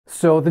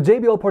So the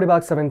JBL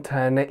Partybox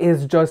 710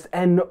 is just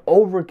an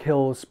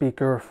overkill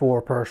speaker for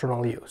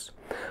personal use.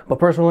 But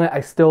personally,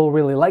 I still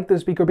really like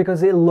this speaker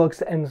because it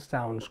looks and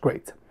sounds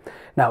great.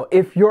 Now,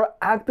 if you're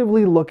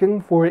actively looking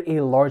for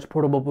a large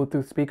portable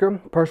Bluetooth speaker,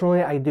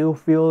 personally, I do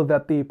feel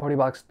that the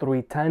Partybox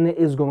 310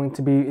 is going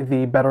to be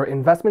the better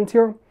investment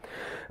here.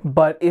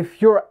 But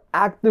if you're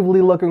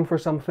actively looking for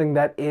something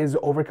that is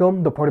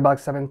overkill, the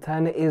Partybox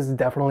 710 is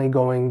definitely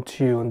going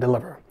to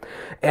deliver.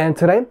 And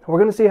today, we're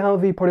going to see how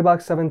the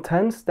Partybox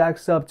 710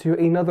 stacks up to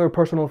another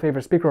personal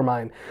favorite speaker of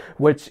mine,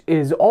 which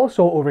is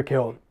also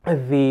overkill,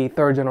 the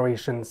third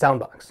generation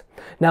Soundboks.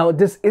 Now,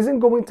 this isn't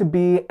going to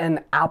be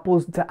an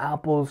apples to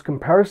apples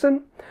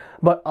comparison,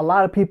 but a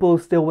lot of people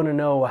still want to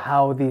know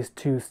how these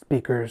two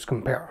speakers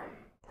compare.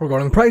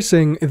 Regarding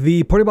pricing,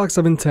 the Partybox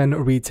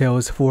 710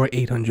 retails for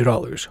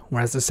 $800,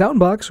 whereas the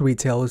Soundboks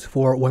retails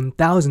for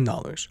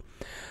 $1,000.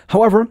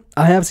 However,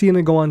 I have seen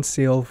it go on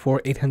sale for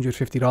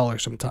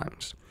 $850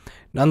 sometimes.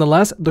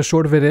 Nonetheless, the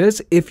short of it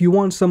is, if you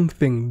want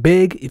something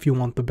big, if you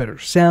want the better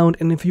sound,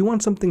 and if you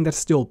want something that's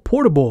still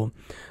portable,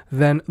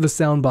 then the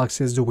Soundboks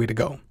is the way to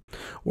go.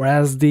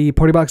 Whereas the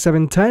Partybox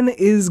 710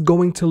 is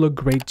going to look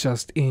great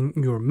just in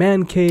your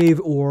man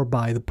cave or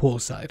by the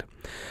poolside.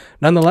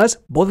 Nonetheless,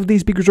 both of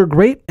these speakers are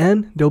great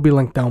and they'll be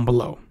linked down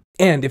below.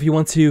 And if you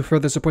want to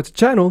further support the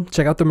channel,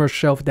 check out the merch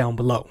shelf down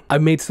below.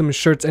 I've made some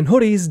shirts and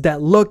hoodies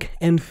that look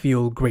and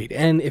feel great.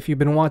 And if you've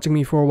been watching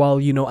me for a while,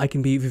 you know I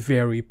can be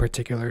very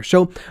particular.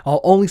 So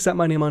I'll only set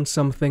my name on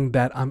something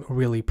that I'm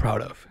really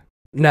proud of.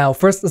 Now,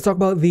 first, let's talk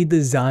about the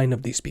design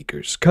of these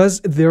speakers,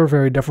 because they're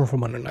very different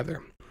from one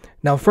another.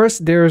 Now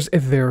first, there's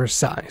their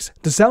size.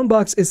 The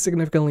Soundboks is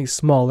significantly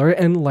smaller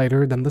and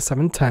lighter than the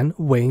 710,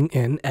 weighing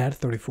in at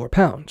 34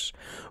 pounds,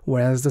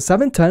 whereas the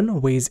 710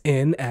 weighs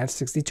in at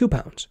 62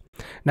 pounds.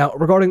 Now,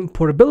 regarding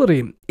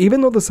portability,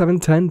 even though the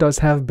 710 does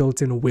have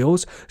built-in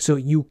wheels, so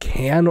you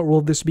can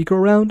roll the speaker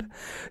around,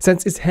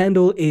 since its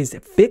handle is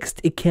fixed,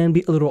 it can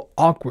be a little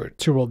awkward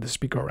to roll the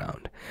speaker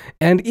around.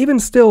 And even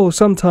still,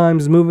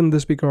 sometimes moving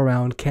the speaker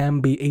around can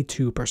be a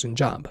two-person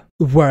job.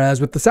 Whereas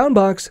with the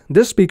Soundboks,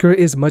 this speaker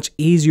is much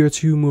easier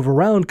to move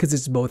around because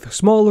it's both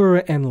smaller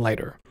and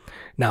lighter.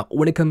 Now,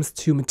 when it comes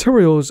to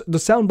materials, the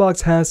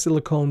Soundboks has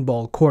silicone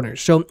ball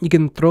corners, so you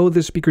can throw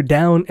the speaker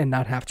down and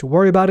not have to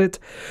worry about it.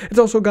 It's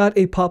also got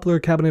a poplar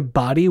cabinet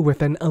body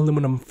with an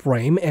aluminum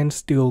frame and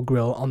steel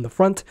grille on the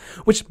front,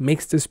 which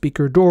makes the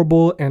speaker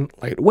durable and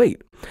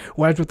lightweight.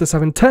 Whereas with the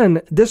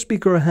 710, this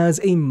speaker has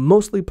a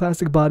mostly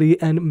plastic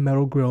body and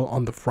metal grille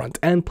on the front,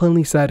 and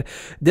plainly said,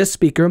 this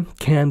speaker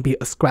can be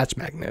a scratch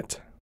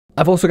magnet.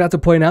 I've also got to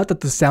point out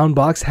that the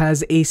Soundboks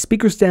has a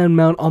speaker stand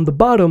mount on the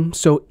bottom,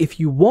 so if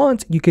you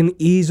want, you can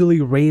easily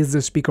raise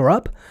the speaker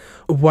up,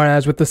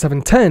 whereas with the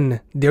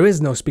 710, there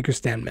is no speaker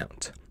stand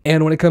mount.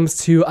 And when it comes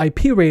to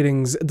IP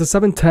ratings, the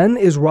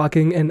 710 is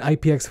rocking an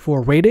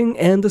IPX4 rating,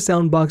 and the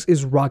Soundboks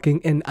is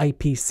rocking an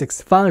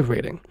IP65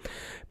 rating.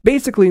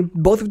 Basically,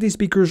 both of these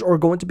speakers are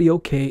going to be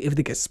okay if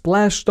they get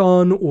splashed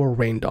on or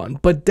rained on,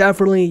 but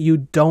definitely you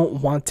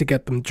don't want to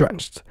get them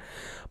drenched.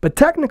 But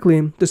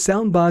technically, the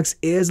Soundboks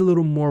is a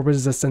little more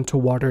resistant to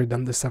water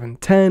than the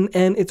 710,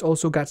 and it's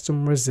also got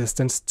some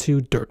resistance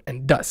to dirt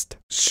and dust.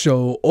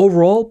 So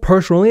overall,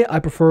 personally, I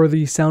prefer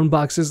the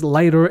Soundboks'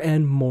 lighter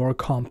and more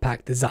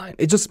compact design.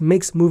 It just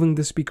makes moving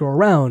the speaker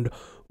around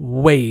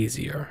way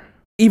easier,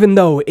 even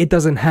though it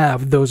doesn't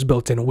have those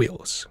built-in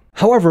wheels.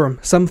 However,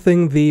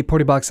 something the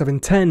Partybox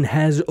 710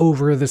 has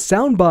over the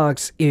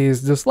Soundboks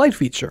is this light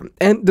feature,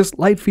 and this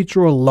light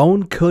feature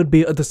alone could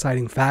be a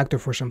deciding factor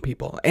for some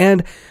people,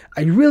 and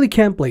I really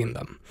can't blame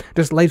them.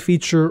 This light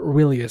feature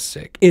really is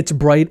sick. It's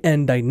bright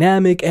and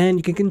dynamic, and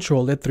you can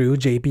control it through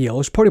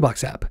JBL's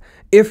Partybox app.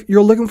 If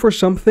you're looking for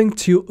something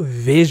to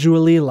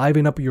visually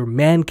liven up your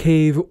man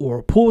cave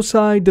or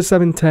poolside, the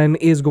 710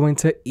 is going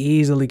to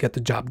easily get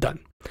the job done.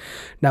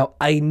 Now,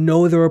 I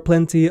know there are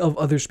plenty of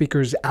other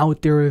speakers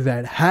out there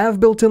that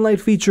have built-in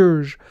light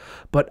features,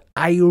 but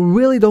I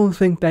really don't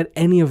think that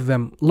any of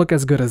them look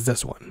as good as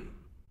this one.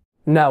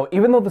 Now,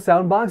 even though the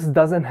Soundboks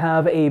doesn't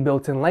have a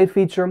built-in light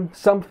feature,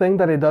 something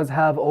that it does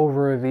have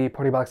over the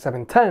Partybox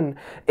 710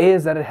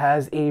 is that it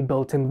has a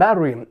built-in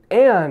battery,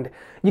 and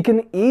you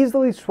can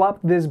easily swap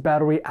this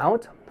battery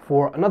out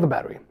for another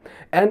battery.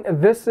 And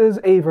this is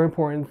a very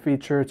important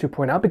feature to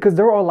point out because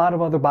there are a lot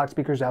of other box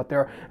speakers out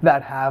there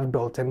that have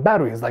built-in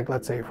batteries, like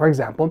let's say, for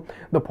example,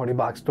 the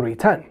Partybox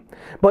 310.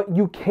 But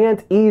you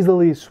can't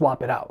easily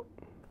swap it out.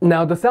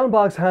 Now, the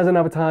Soundboks has an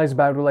advertised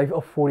battery life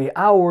of 40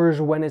 hours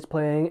when it's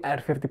playing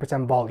at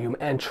 50% volume,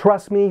 and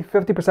trust me,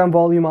 50%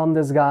 volume on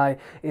this guy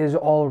is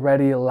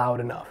already loud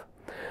enough.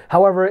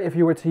 However, if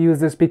you were to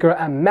use this speaker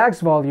at max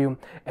volume,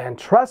 and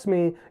trust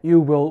me, you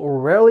will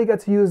rarely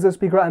get to use this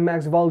speaker at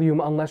max volume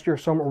unless you're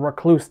some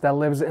recluse that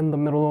lives in the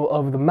middle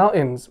of the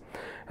mountains,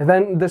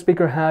 then this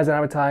speaker has an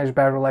advertised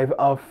battery life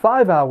of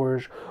 5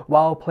 hours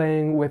while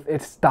playing with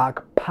its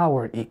stock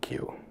powered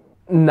EQ.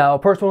 Now,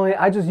 personally,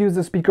 I just use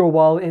the speaker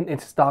while in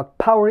its stock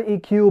power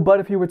EQ,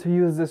 but if you were to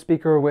use the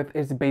speaker with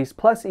its bass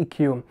plus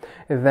EQ,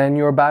 then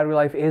your battery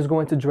life is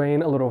going to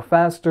drain a little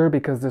faster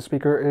because the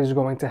speaker is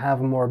going to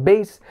have more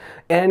bass.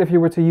 And if you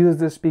were to use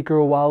the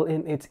speaker while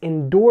in its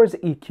indoors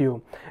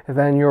EQ,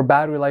 then your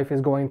battery life is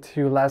going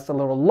to last a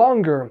little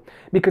longer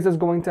because it's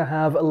going to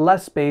have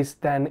less bass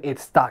than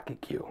its stock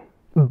EQ.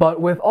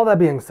 But with all that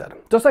being said,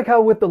 just like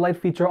how with the light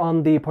feature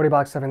on the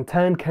Partybox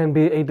 710 can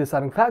be a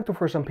deciding factor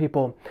for some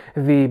people,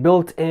 the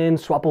built-in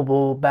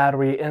swappable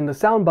battery in the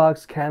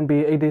Soundboks can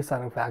be a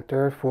deciding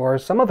factor for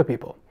some other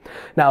people.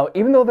 Now,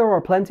 even though there are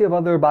plenty of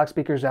other box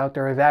speakers out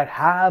there that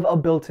have a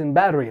built-in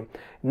battery,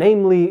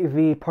 namely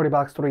the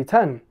Partybox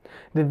 310,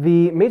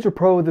 the major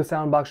pro the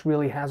Soundboks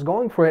really has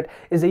going for it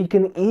is that you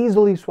can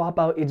easily swap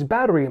out its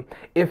battery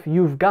if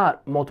you've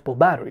got multiple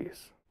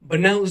batteries. But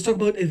now let's talk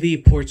about the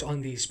ports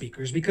on these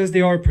speakers because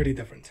they are pretty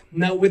different.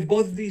 Now with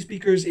both of these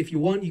speakers, if you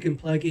want, you can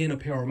plug in a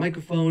pair of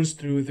microphones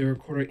through their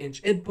 1/4 inch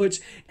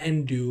inputs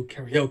and do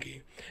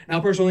karaoke.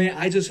 Now personally,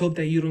 I just hope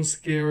that you don't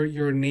scare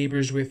your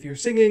neighbors with your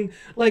singing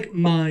like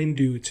mine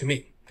do to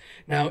me.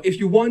 Now, if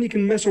you want, you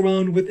can mess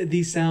around with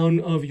the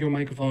sound of your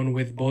microphone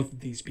with both of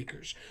these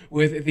speakers.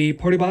 With the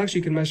Partybox,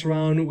 you can mess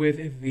around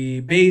with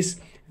the bass,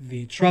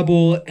 the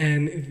treble,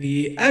 and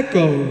the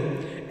echo.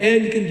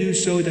 And you can do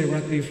so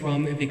directly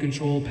from the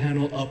control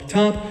panel up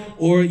top,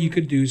 or you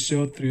could do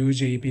so through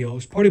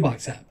JBL's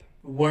Partybox app.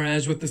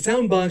 Whereas with the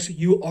Soundboks,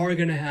 you are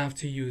going to have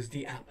to use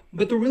the app.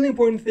 But the really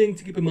important thing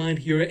to keep in mind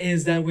here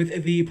is that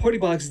with the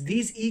Partybox,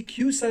 these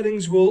EQ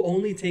settings will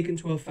only take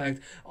into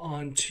effect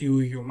onto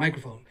your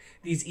microphone.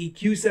 These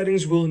EQ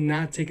settings will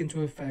not take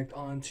into effect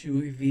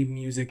onto the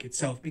music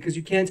itself because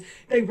you can't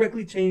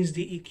directly change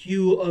the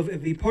EQ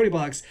of the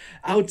Partybox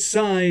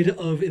outside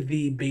of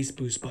the bass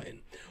boost button.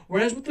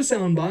 Whereas with the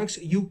Soundboks,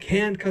 you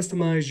can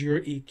customize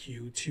your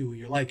EQ to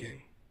your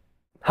liking.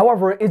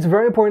 However, it's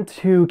very important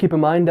to keep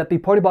in mind that the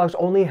Partybox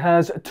only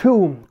has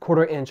 2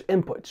 1/4 inch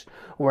inputs,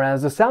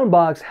 whereas the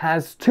Soundboks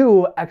has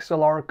 2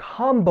 XLR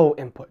combo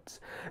inputs,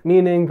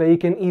 meaning that you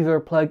can either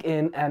plug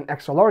in an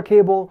XLR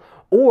cable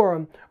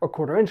or a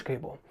 1/4 inch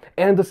cable.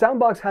 And the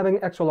Soundboks having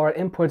XLR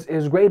inputs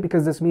is great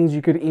because this means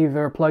you could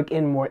either plug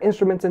in more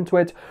instruments into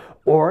it,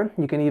 or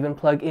you can even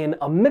plug in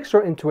a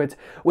mixer into it,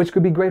 which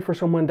could be great for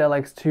someone that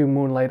likes to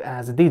moonlight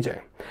as a DJ.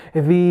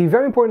 The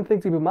very important thing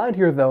to keep in mind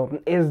here though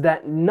is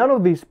that none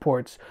of these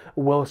ports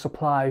will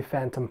supply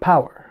phantom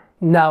power.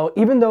 Now,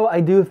 even though I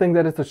do think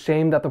that it's a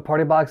shame that the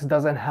Partybox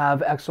doesn't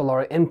have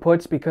XLR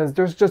inputs because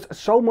there's just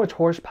so much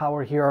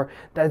horsepower here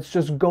that's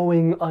just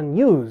going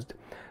unused,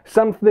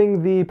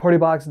 something the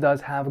Partybox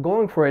does have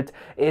going for it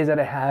is that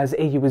it has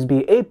a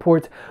USB-A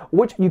port,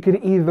 which you could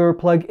either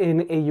plug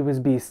in a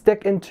USB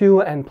stick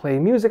into and play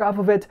music off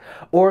of it,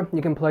 or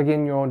you can plug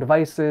in your own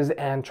devices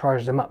and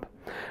charge them up.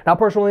 Now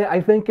personally, I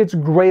think it's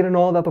great and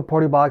all that the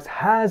Partybox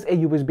has a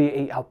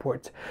USB-A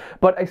output,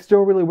 but I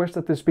still really wish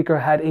that the speaker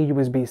had a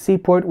USB-C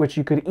port, which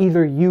you could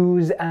either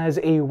use as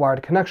a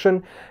wired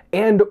connection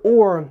and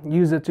or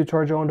use it to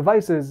charge your own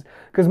devices,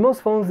 because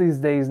most phones these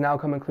days now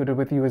come included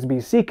with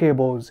USB-C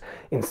cables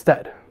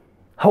instead.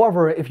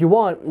 However, if you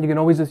want, you can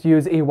always just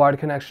use a wired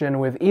connection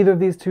with either of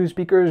these 2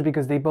 speakers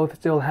because they both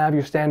still have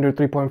your standard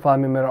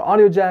 3.5mm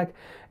audio jack,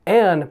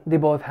 and they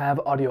both have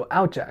audio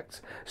out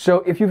jacks.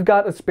 So if you've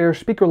got a spare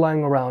speaker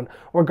lying around,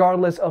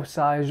 regardless of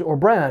size or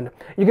brand,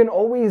 you can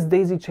always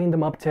daisy chain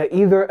them up to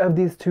either of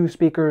these 2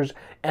 speakers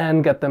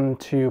and get them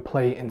to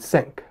play in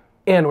sync.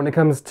 And when it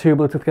comes to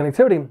Bluetooth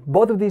connectivity,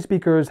 both of these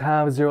speakers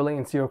have 0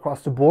 latency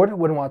across the board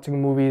when watching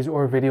movies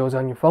or videos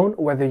on your phone,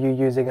 whether you're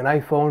using an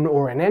iPhone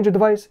or an Android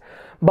device.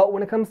 But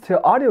when it comes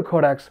to audio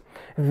codecs,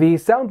 the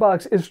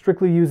Soundboks is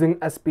strictly using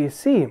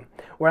SBC,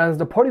 whereas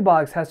the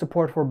Partybox has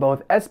support for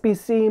both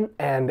SBC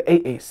and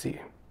AAC.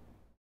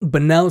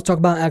 But now let's talk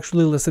about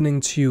actually listening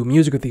to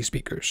music with these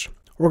speakers.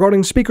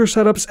 Regarding speaker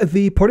setups,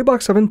 the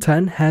Partybox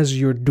 710 has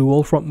your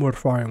dual front-mode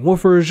firing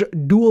woofers,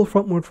 dual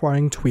front-mode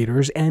firing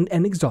tweeters, and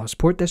an exhaust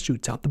port that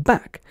shoots out the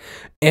back.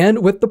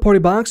 And with the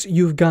Partybox,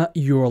 you've got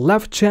your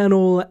left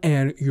channel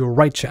and your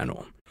right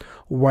channel.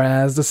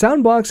 Whereas the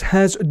Soundboks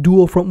has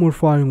dual front-mode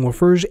firing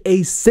woofers,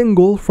 a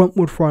single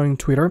front-mode firing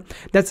tweeter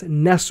that's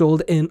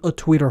nestled in a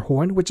tweeter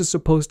horn, which is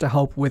supposed to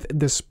help with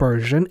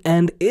dispersion,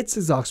 and its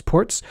exhaust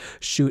ports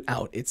shoot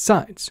out its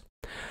sides.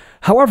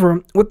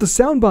 However, with the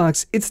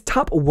Soundboks, its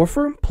top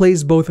woofer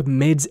plays both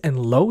mids and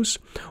lows,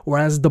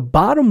 whereas the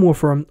bottom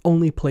woofer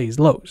only plays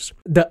lows.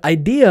 The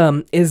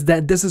idea is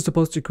that this is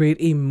supposed to create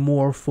a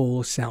more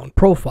full sound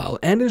profile,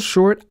 and in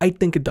short, I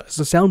think it does.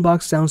 The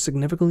Soundboks sounds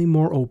significantly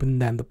more open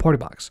than the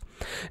Partybox.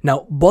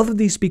 Now, both of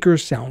these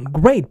speakers sound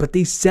great, but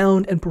they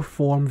sound and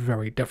perform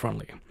very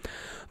differently.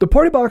 The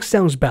Partybox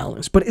sounds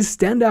balanced, but its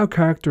standout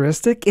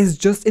characteristic is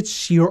just its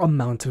sheer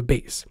amount of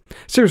bass.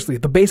 Seriously,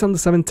 the bass on the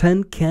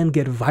 710 can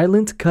get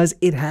violent because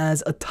it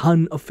has a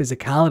ton of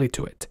physicality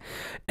to it.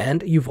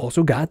 And you've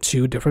also got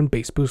 2 different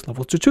bass boost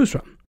levels to choose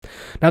from.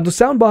 Now the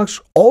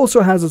Soundboks also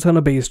has a ton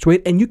of bass to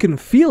it, and you can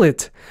feel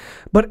it,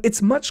 but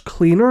it's much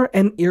cleaner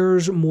and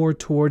ears more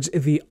towards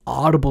the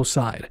audible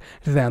side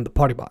than the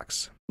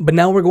Partybox. But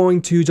now we're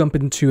going to jump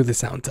into the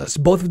sound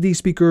test. Both of these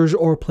speakers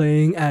are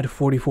playing at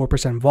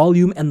 44%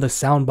 volume and the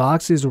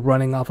Soundboks is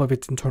running off of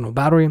its internal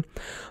battery.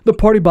 The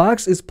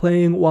Partybox is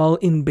playing while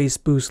in bass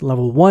boost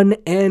level 1,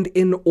 and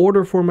in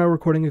order for my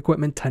recording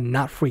equipment to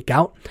not freak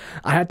out,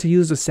 I had to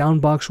use the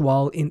Soundboks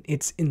while in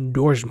its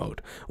indoors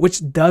mode,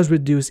 which does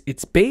reduce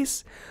its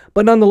bass,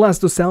 but nonetheless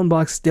the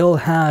Soundboks still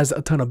has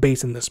a ton of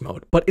bass in this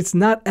mode, but it's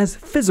not as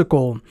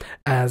physical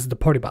as the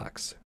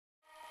Partybox.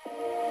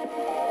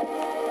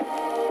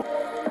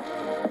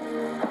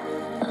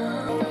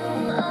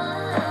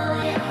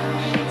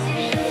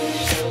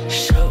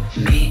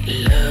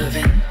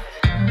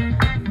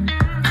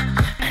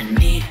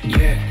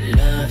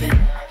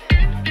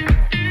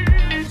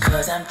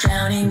 I'm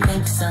drowning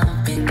in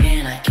something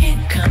and I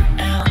can't come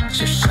out.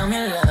 Just show me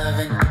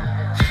loving.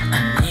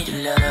 I need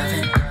your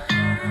loving.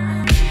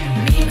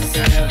 Me,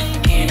 myself,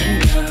 and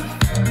enough.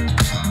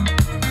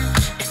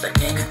 It's like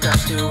being a dog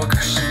to a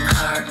crushing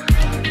heart.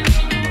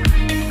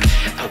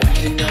 I want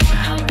you to know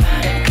how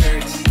bad it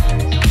hurts.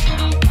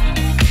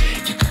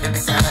 You can feel the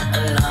sound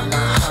along my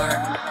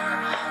heart.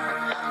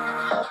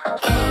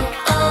 Oh,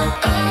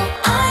 oh, oh,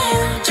 are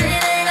you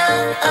dreaming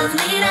of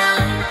me now?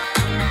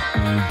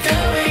 The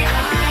way I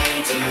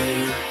do.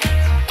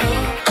 Oh,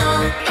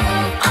 oh,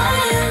 oh, are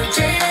you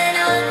dreaming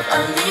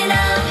of me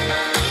now?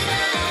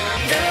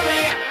 The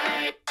way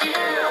I do.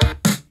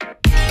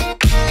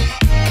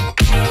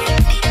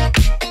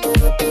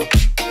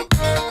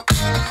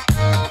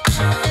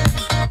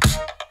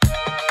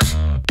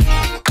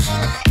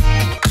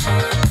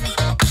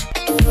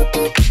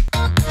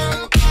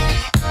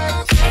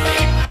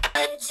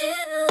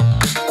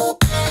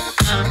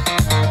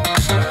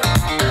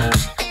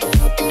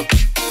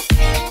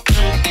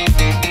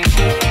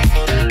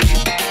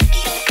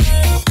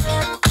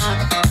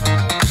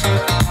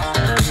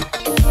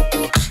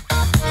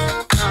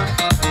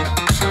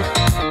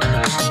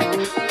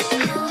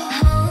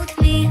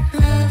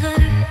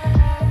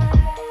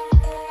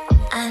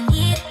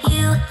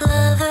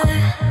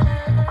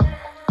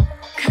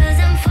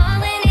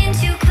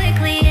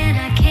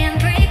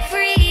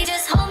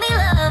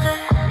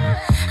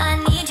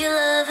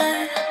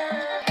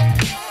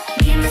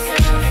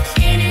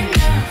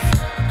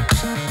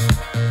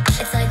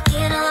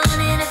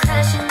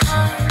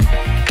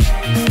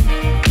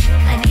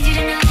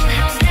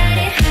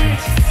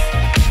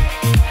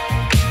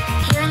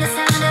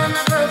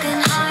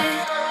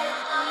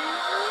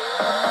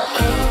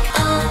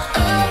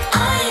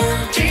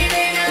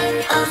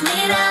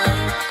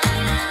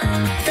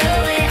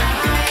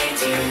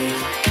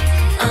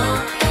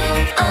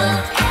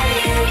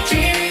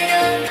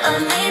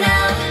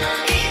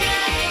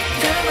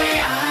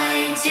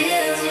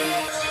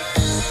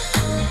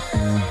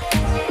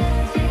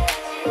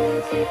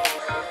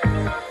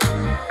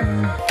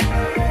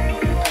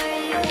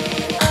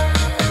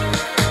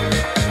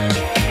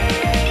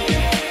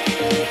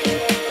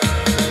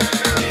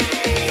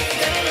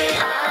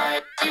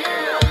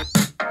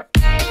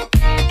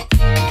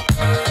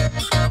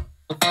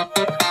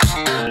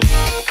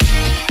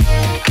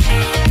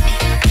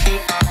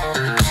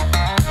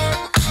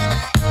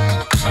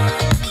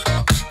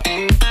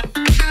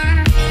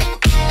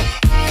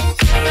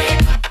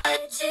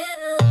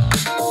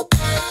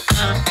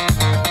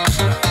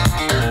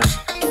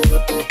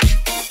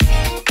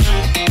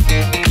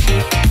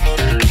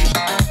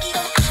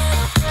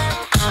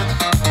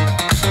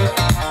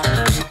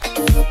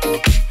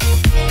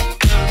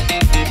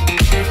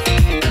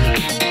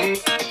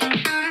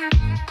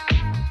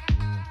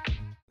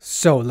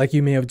 So, like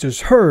you may have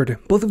just heard,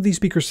 both of these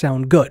speakers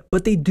sound good,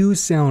 but they do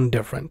sound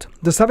different.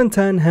 The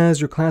 710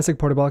 has your classic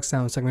Partybox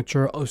sound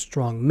signature of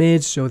strong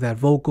mids so that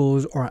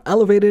vocals are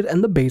elevated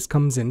and the bass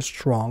comes in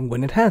strong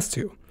when it has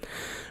to.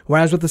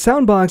 Whereas with the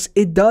Soundboks,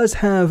 it does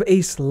have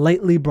a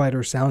slightly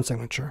brighter sound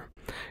signature.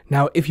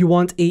 Now, if you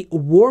want a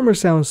warmer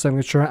sound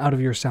signature out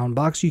of your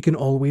Soundboks, you can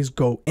always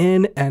go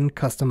in and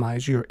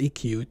customize your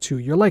EQ to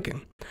your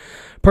liking.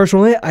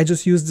 Personally, I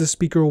just use this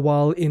speaker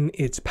while in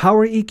its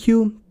power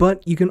EQ,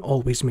 but you can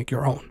always make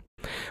your own.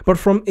 But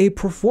from a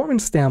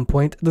performance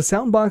standpoint, the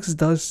Soundboks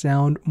does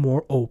sound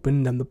more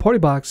open than the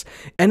Partybox,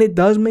 and it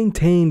does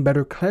maintain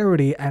better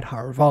clarity at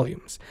higher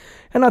volumes.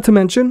 And not to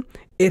mention,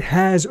 it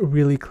has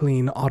really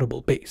clean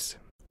audible bass.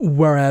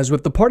 Whereas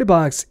with the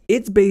Partybox,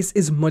 its bass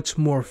is much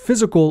more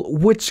physical,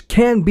 which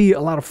can be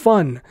a lot of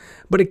fun,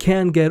 but it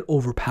can get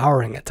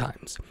overpowering at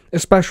times,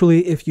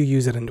 especially if you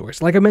use it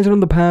indoors. Like I mentioned in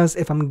the past,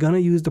 if I'm gonna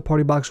use the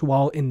Partybox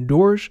while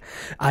indoors,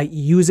 I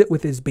use it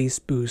with its bass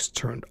boost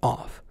turned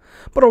off.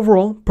 But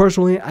overall,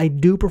 personally, I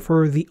do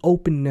prefer the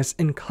openness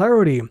and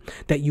clarity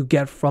that you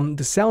get from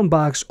the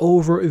Soundboks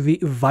over the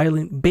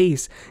violent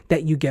bass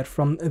that you get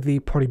from the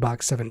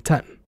Partybox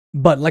 710.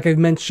 But like I've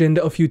mentioned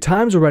a few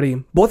times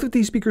already, both of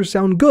these speakers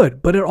sound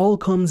good, but it all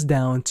comes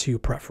down to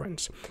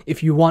preference.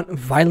 If you want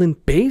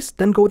violent bass,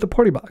 then go with the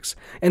Partybox.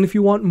 And if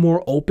you want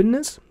more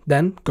openness,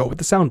 then go with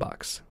the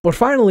Soundboks. But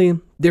finally,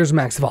 there's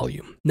max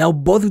volume. Now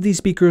both of these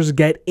speakers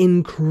get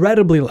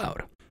incredibly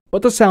loud.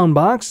 But the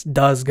Soundboks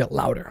does get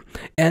louder.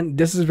 And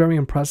this is very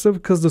impressive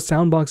because the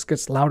Soundboks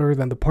gets louder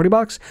than the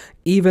Partybox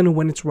even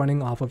when it's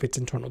running off of its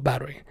internal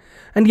battery.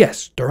 And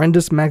yes, during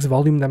this max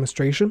volume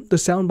demonstration, the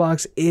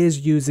Soundboks is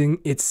using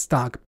its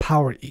stock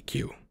power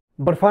EQ.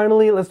 But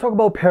finally, let's talk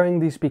about pairing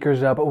these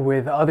speakers up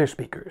with other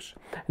speakers.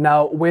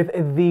 Now, with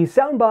the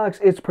Soundboks,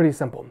 it's pretty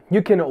simple.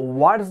 You can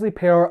wirelessly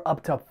pair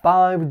up to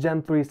 5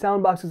 Gen 3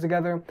 Soundboxes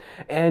together,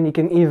 and you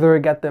can either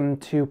get them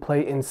to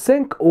play in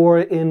sync or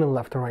in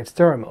left and right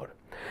stereo mode.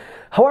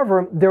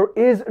 However, there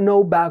is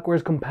no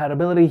backwards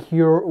compatibility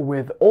here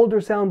with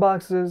older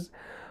Soundboxes,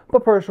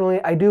 but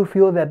personally, I do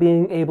feel that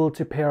being able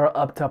to pair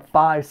up to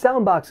 5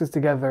 Soundboxes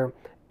together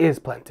is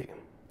plenty.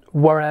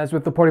 Whereas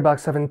with the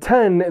Partybox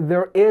 710,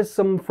 there is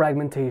some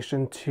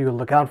fragmentation to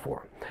look out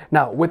for.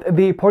 Now, with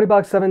the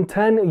Partybox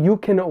 710, you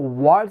can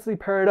wirelessly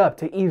pair it up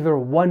to either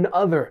one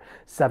other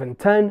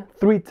 710,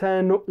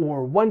 310,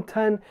 or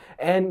 110,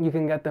 and you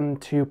can get them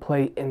to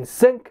play in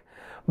sync.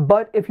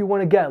 But if you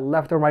want to get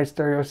left and right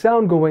stereo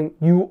sound going,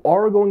 you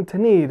are going to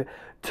need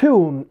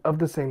 2 of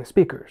the same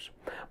speakers.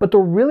 But the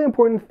really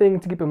important thing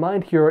to keep in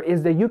mind here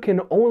is that you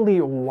can only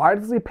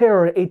wirelessly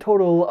pair a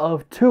total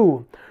of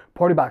 2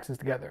 Partyboxes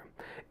together.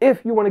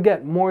 If you want to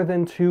get more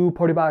than 2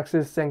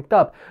 Partyboxes synced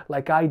up,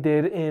 like I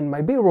did in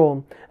my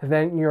B-roll,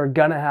 then you're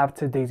gonna have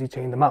to daisy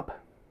chain them up.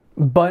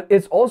 But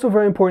it's also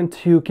very important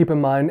to keep in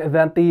mind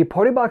that the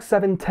Partybox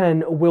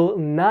 710 will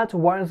not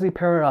wirelessly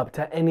pair up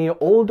to any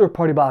older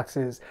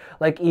Partyboxes,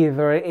 like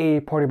either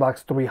a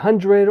Partybox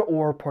 300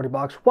 or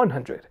Partybox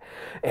 100.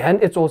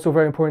 And it's also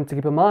very important to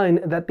keep in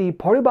mind that the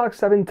Partybox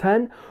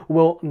 710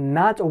 will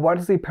not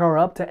wirelessly pair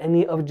up to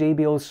any of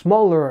JBL's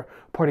smaller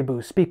Party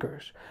Boost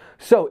speakers.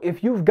 So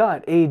if you've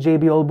got a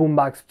JBL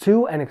Boombox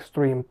 2, an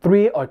Extreme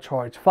 3, a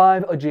Charge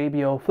 5, a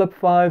JBL Flip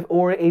 5,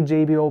 or a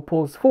JBL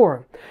Pulse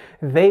 4,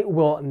 they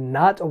will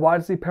not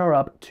wirelessly pair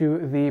up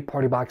to the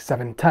Partybox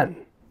 710.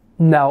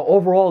 Now,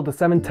 overall, the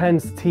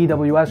 710's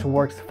TWS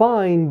works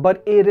fine,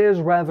 but it is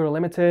rather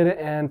limited,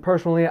 and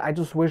personally, I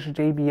just wish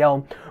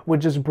JBL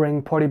would just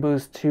bring Party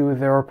Boost to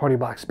their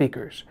Partybox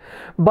speakers.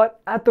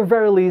 But at the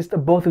very least,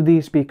 both of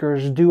these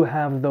speakers do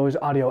have those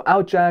audio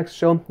out jacks,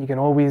 so you can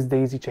always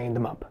daisy chain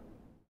them up.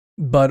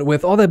 But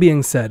with all that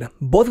being said,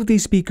 both of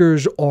these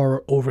speakers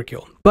are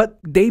overkill, but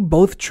they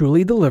both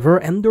truly deliver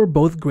and they're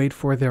both great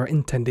for their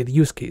intended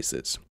use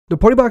cases. The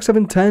Partybox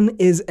 710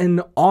 is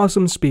an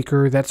awesome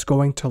speaker that's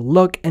going to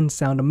look and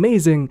sound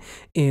amazing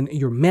in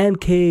your man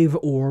cave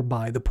or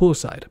by the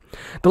poolside.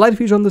 The light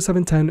feature on the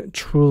 710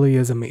 truly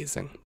is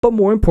amazing. But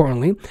more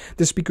importantly,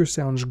 the speaker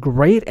sounds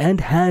great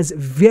and has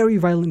very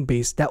violent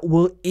bass that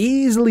will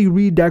easily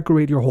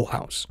redecorate your whole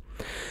house.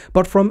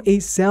 But from a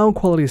sound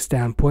quality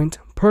standpoint,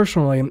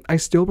 personally, I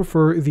still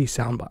prefer the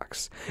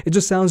Soundboks. It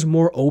just sounds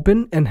more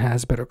open and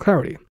has better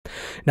clarity.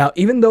 Now,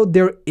 even though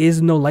there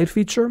is no light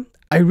feature,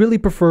 I really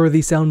prefer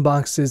the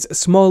Soundboks's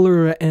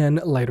smaller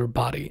and lighter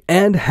body.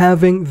 And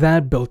having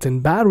that built-in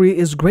battery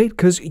is great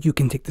because you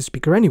can take the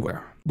speaker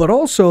anywhere. But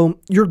also,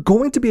 you're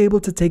going to be able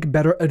to take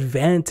better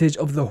advantage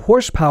of the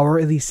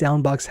horsepower the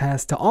Soundboks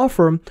has to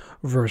offer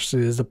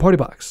versus the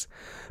Partybox.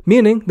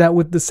 Meaning that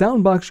with the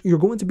Soundboks, you're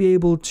going to be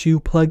able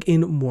to plug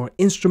in more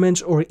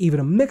instruments or even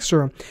a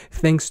mixer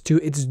thanks to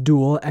its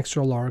dual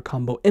XLR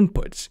combo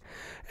inputs.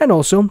 And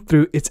also,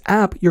 through its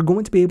app, you're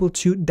going to be able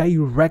to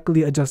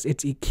directly adjust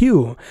its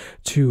EQ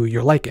to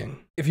your liking.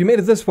 If you made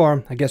it this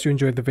far, I guess you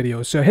enjoyed the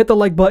video, so hit the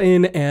like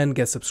button and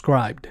get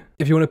subscribed.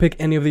 If you want to pick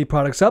any of the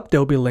products up,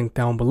 they'll be linked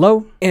down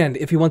below. And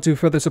if you want to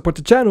further support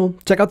the channel,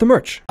 check out the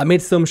merch. I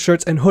made some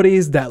shirts and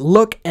hoodies that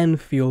look and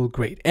feel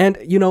great. And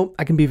you know,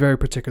 I can be very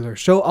particular,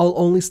 so I'll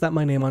only slap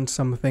my name on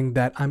something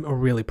that I'm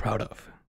really proud of.